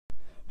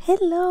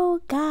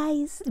Hello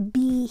guys,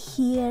 B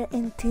here,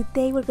 and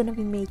today we're gonna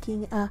be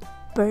making a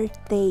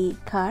birthday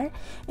card.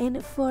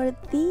 And for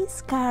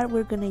this card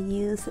we're gonna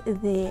use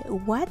the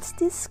What's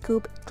This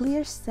Scoop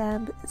clear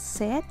stamp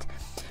set.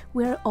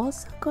 We're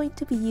also going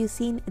to be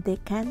using the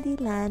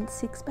Candyland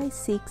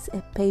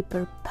 6x6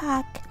 paper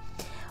pack,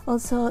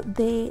 also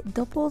the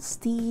double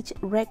stitch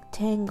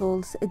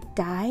rectangles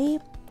die,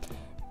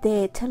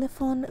 the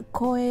telephone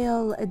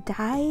coil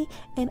die,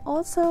 and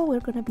also we're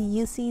going to be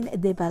using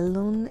the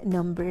balloon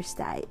numbers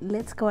die.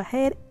 Let's go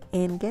ahead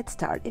and get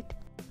started.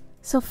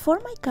 So for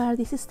my card,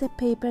 this is the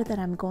paper that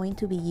I'm going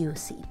to be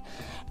using,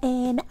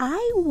 and I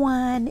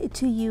want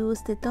to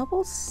use the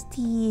double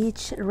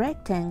stitch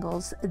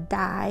rectangles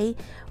die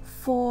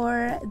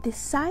for the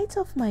sides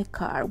of my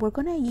card. We're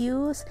going to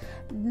use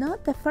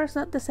not the first,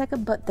 not the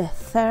second, but the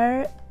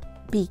third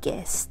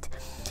biggest.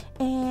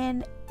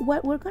 And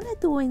what we're gonna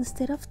do,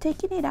 instead of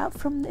taking it out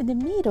from the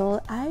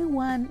middle, I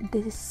want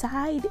the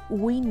side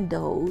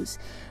windows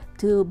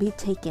to be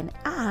taken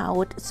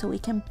out so we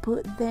can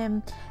put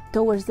them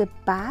towards the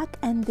back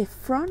and the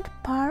front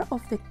part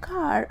of the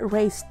card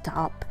raised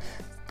up,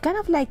 kind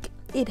of like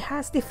it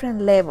has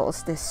different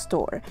levels, the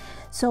store.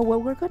 So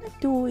what we're gonna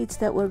do is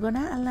that we're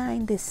gonna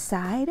align the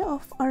side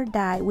of our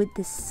die with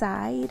the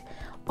side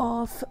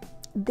of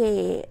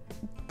the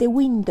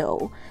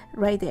window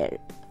right there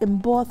in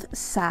both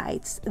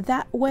sides.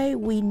 That way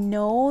we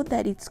know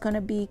that it's gonna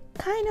be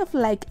kind of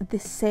like the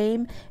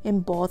same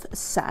in both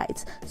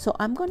sides. So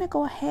I'm gonna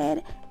go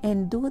ahead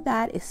and do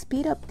that,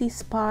 speed up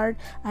this part.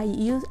 I'm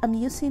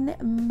using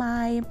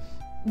my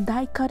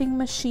die cutting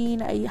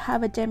machine. I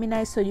have a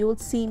Gemini, so you'll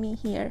see me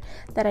here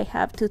that I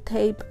have to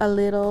tape a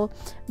little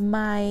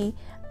my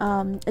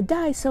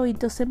die so it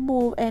doesn't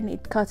move and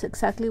it cuts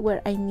exactly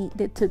where I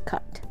need it to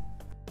cut.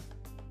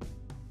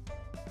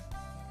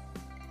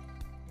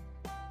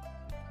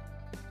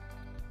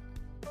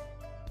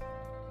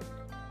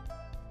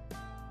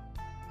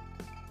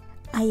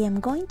 I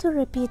am going to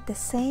repeat the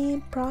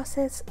same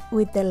process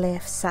with the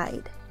left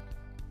side.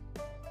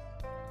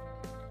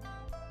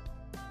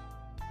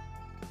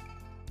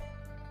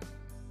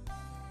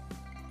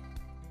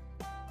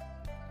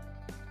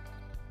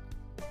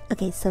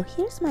 Okay, so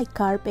here's my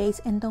card base,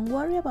 and don't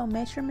worry about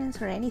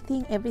measurements or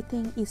anything.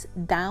 Everything is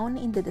down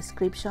in the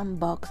description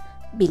box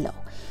below.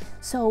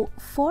 So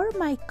for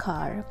my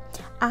card,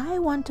 I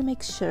want to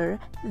make sure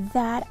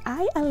that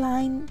I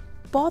align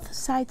both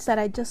sides that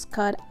I just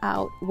cut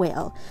out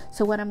well.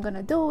 So what I'm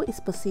gonna do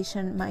is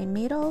position my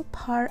middle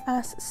part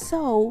as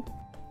so,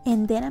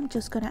 and then I'm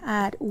just gonna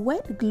add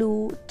wet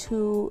glue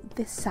to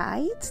the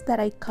sides that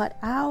I cut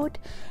out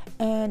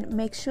and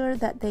make sure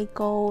that they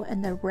go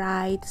in the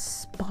right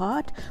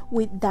spot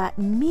with that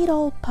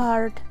middle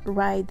part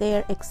right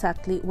there,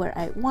 exactly where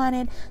I want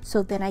it.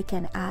 So then I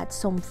can add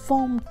some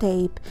foam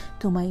tape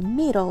to my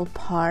middle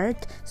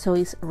part so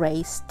it's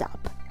raised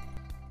up.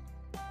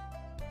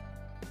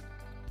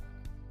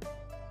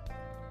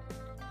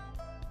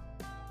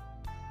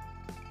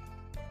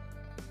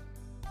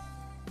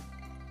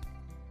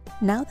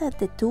 Now that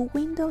the two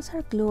windows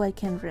are glued, I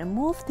can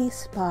remove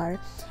this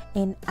part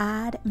and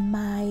add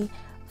my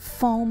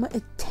foam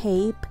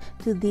tape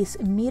to this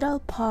middle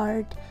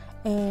part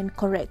and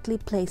correctly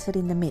place it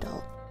in the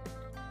middle.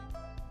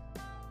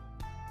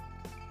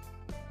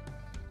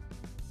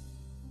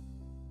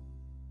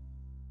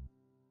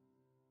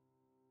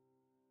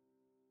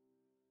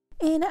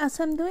 And as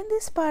I'm doing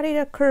this part, it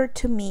occurred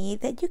to me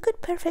that you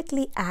could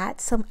perfectly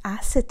add some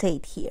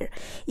acetate here.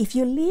 If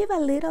you leave a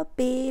little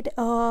bit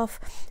of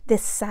the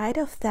side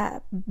of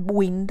that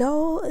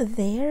window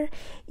there,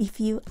 if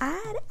you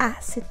add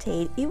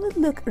acetate, it would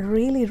look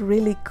really,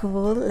 really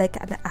cool, like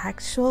an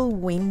actual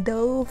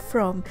window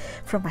from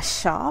a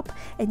shop.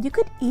 And you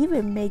could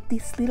even make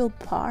this little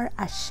part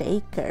a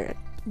shaker.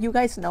 You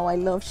guys know I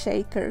love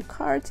shaker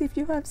cards. If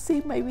you have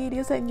seen my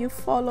videos and you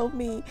follow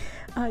me,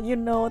 you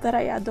know that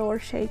I adore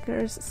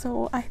shakers.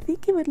 So I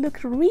think it would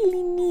look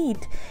really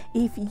neat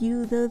if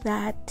you do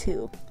that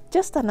too.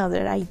 Just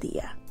another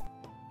idea.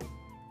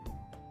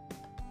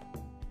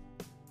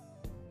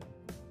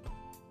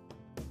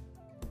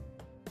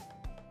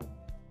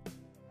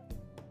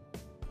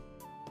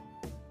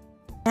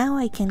 Now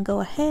I can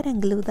go ahead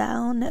and glue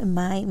down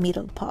my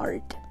middle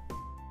part.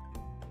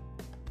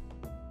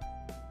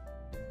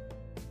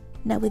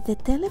 Now with the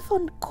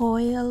telephone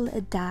coil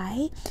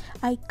die,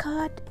 I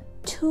cut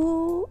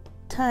 2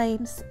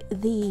 times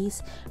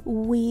this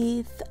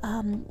with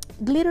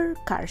glitter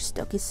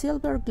cardstock. It's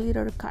silver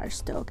glitter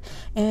cardstock,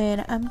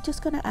 and I'm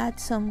just gonna add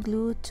some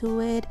glue to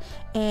it,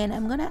 and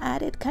I'm gonna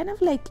add it kind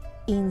of like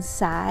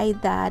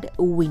inside that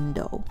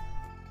window.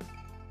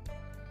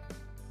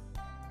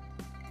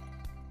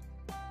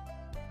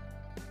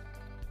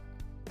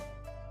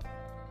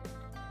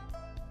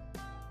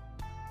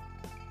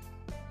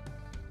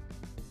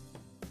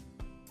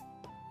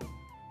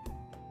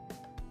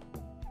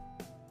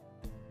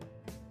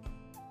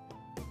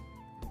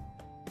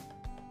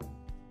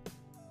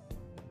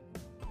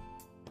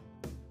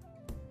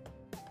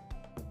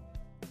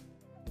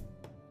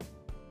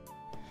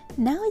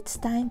 Now it's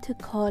time to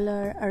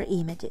color our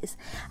images.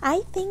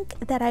 I think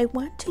that I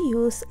want to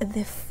use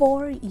the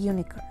 4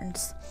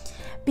 unicorns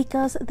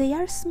because they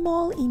are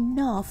small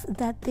enough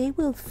that they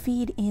will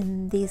fit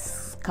in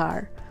this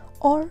card,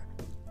 or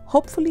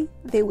hopefully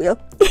they will.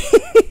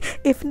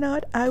 If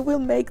not, I will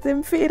make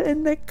them fit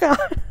in the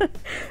card.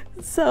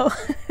 So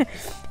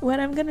what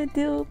I'm gonna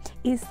do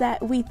is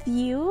that with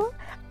you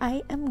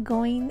I am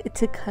going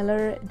to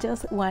color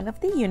just one of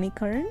the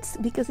unicorns,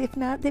 because if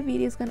not, the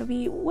video is gonna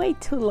be way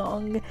too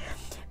long.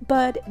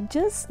 But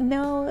just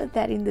know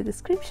that in the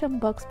description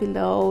box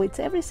below, it's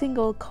every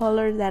single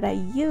color that I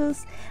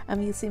use.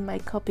 I'm using my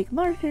Copic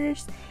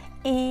markers,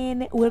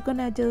 and we're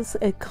gonna just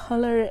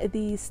color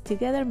these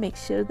together. Make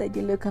sure that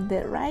you look on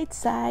the right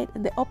side,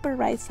 the upper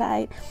right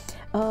side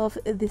of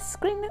the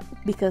screen,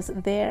 because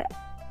there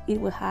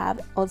it will have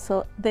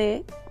also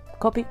the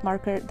Copic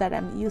marker that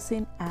I'm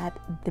using at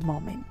the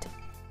moment.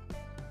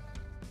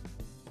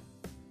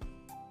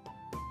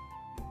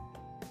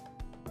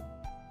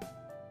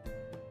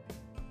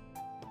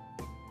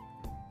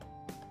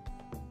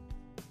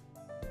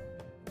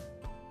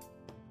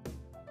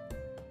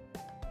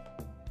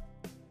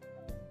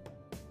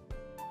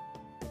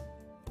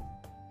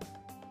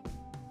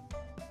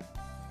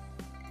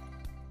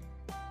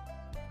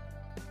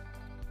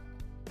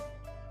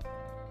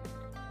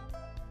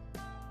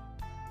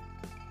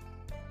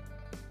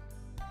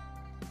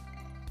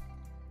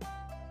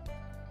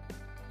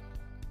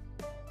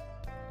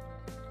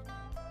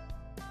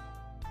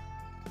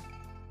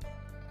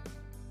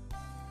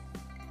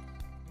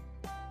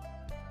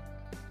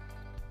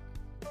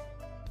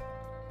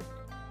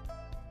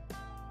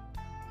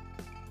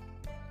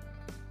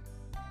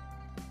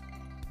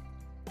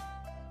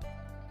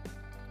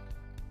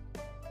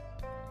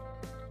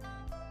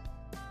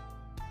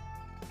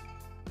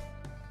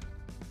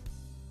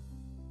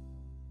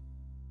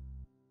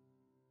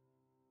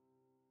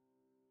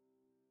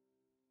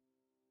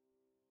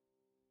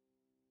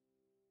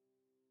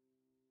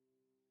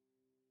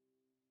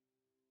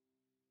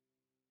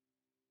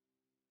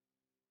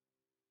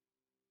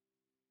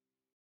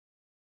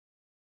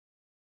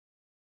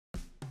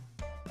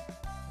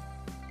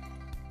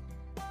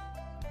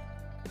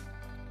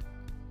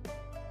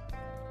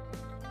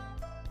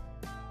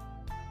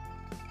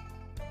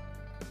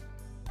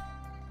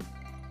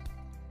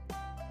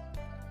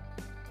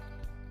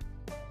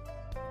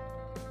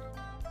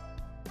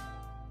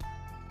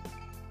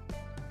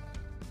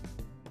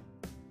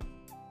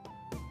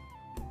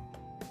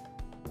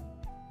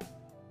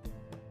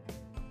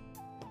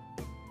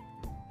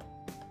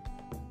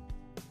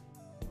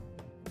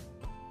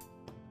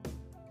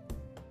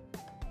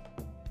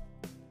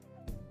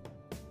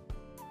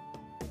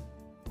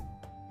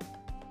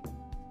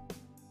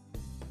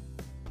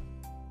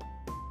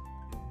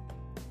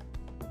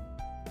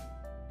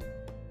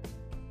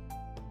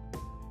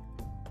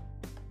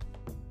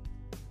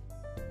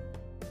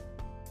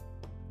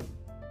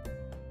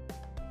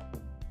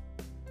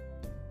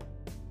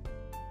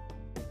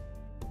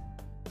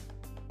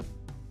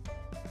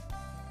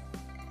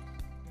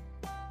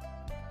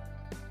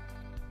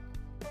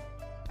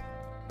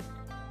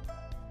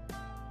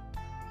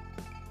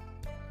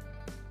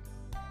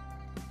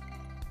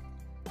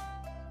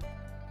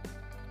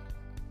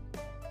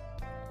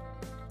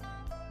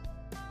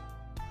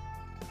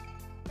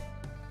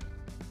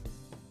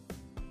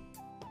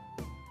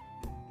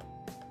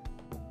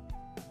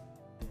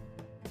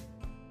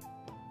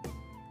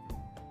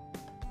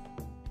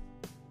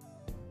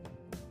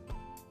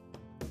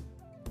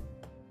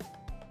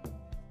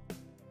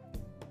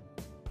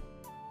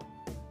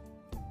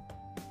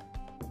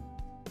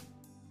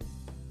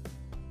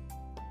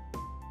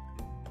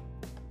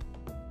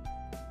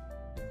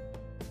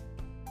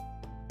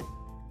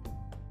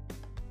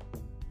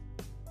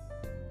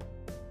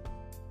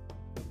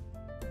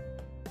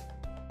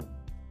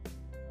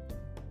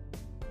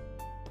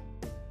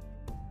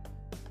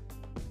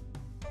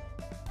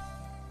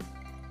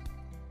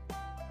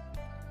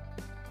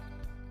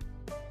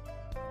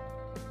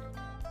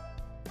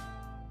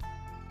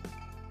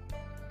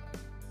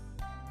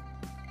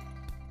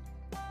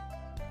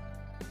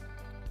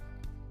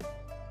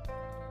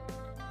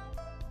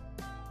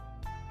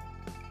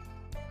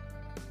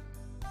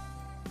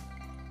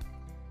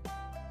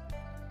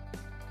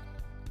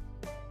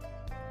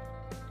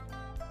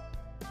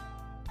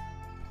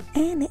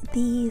 And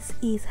this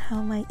is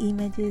how my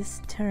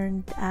images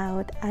turned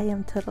out. I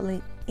am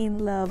totally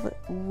in love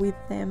with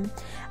them.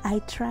 I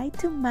tried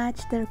to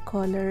match their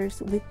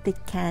colors with the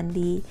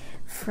candy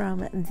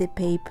from the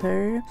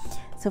paper.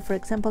 So for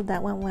example,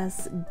 that one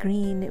was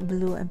green,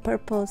 blue and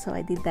purple, so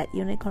I did that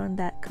unicorn,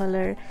 that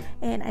color,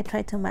 and I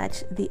tried to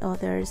match the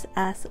others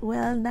as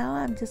well. Now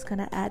I'm just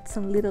gonna add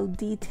some little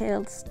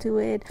details to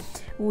it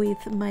with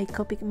my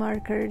Copic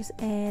markers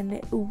and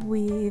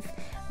with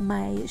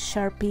my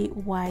Sharpie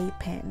Y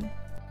pen.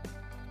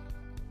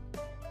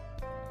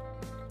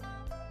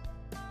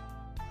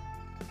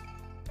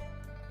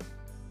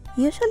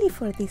 Usually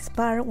for this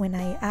part, when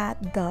I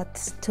add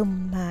dots to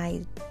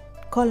my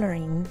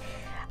coloring,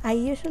 I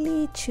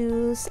usually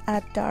choose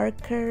a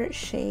darker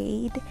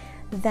shade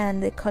than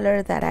the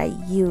color that I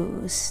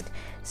used.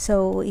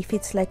 So if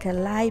it's like a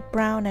light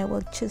brown, I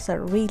will choose a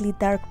really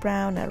dark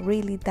brown, a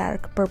really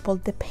dark purple,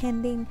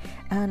 depending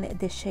on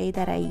the shade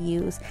that I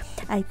use.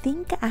 I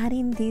think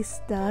adding these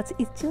dots,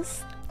 it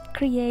just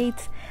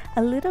creates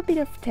a little bit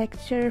of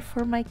texture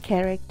for my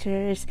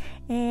characters,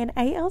 and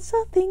I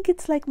also think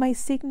it's like my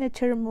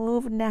signature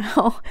move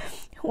now.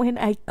 When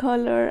I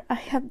color,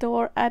 I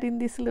adore adding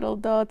these little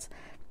dots.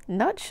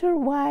 Not sure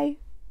why,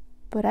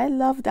 but I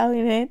love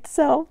doing it,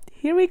 so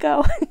here we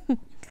go.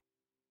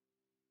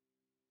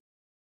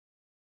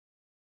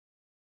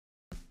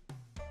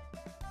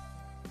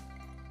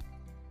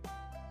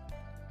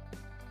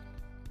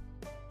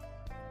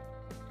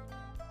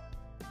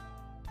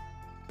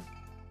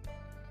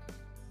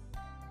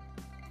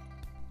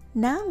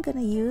 Now I'm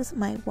gonna use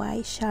my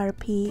white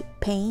Sharpie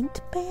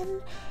paint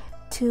pen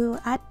to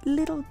add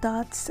little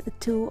dots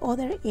to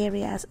other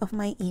areas of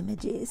my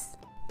images.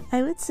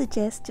 I would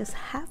suggest just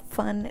have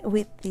fun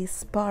with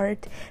this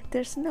part.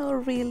 There's no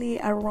really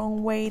a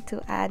wrong way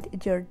to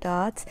add your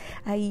dots.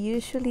 I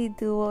usually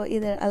do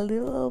either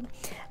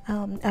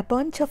a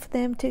bunch of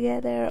them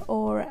together,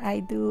 or I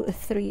do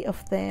 3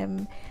 of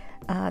them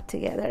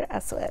together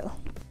as well.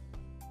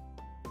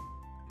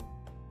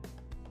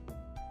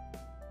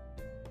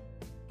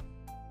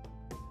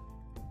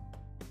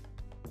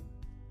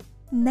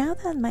 Now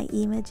that my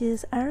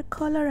images are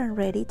colored and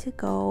ready to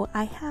go,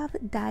 I have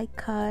die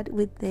cut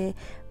with the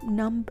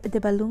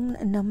balloon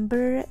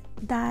number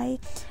die,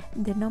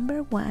 the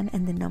number 1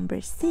 and the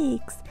number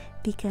 6,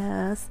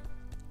 because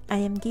I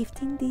am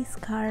gifting this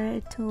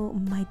card to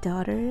my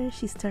daughter.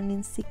 She's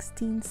turning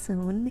 16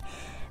 soon.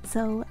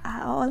 So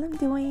all I'm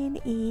doing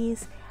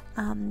is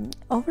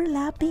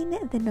overlapping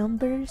the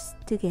numbers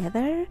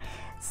together.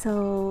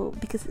 So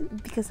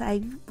because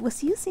I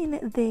was using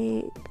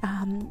the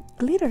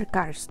glitter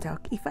cardstock,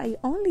 if I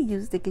only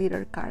use the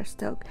glitter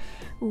cardstock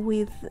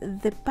with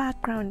the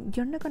background,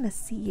 you're not gonna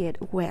see it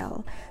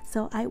well.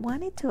 So I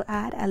wanted to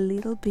add a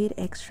little bit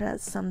extra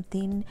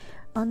something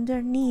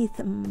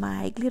underneath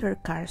my glitter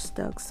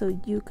cardstock so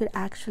you could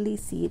actually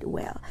see it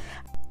well.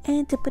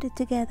 And to put it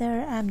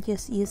together, I'm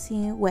just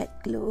using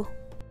wet glue.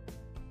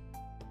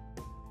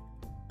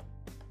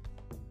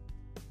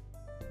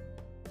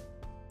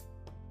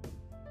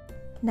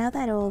 Now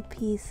that all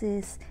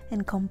pieces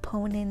and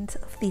components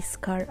of this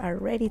card are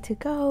ready to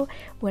go,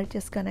 we're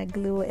just gonna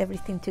glue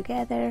everything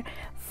together.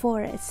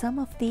 For some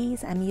of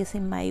these, I'm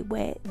using my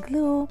wet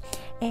glue,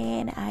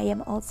 and I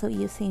am also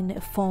using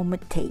foam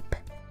tape.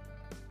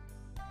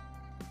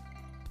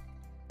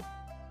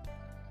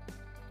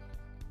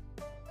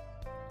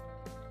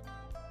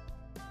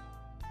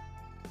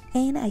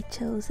 And I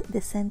chose the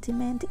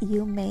sentiment,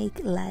 "You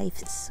make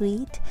life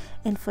sweet,"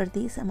 and for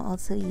this I'm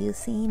also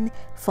using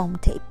foam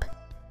tape.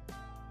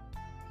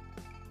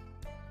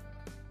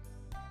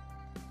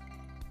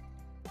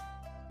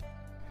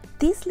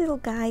 This little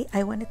guy,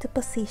 I wanted to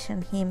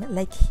position him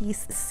like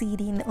he's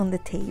sitting on the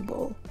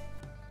table.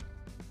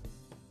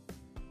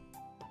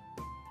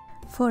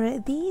 For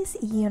this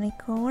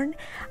unicorn,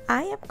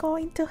 I am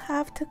going to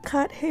have to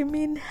cut him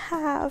in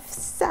half,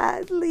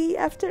 sadly,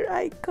 after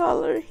I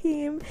color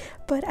him,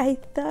 but I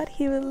thought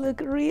he would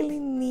look really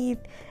neat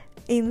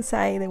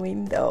inside the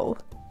window.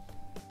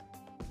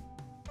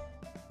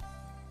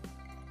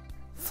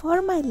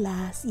 For my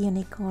last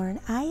unicorn,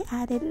 I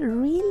added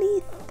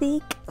really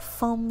thick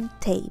foam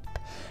tape,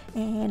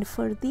 and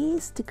for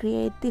this to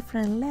create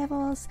different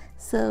levels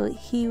so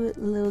he would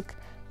look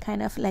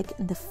kind of like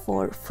in the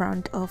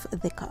forefront of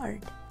the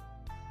card.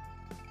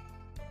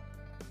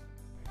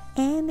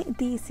 And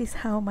this is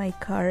how my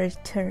card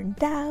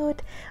turned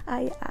out.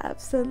 I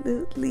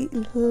absolutely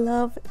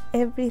love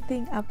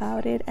everything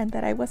about it, and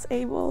that I was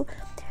able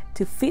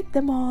to fit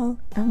them all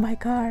on my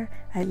car.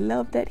 I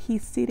love that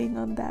he's sitting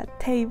on that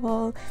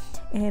table.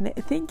 And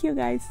thank you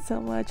guys so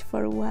much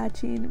for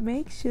watching.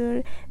 Make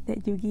sure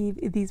that you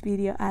give this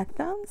video a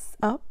thumbs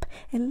up,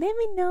 and let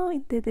me know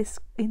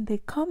in the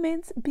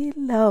comments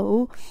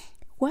below,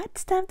 what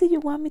stamp do you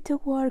want me to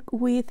work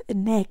with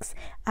next?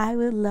 I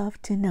would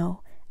love to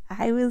know.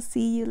 I will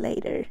see you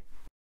later.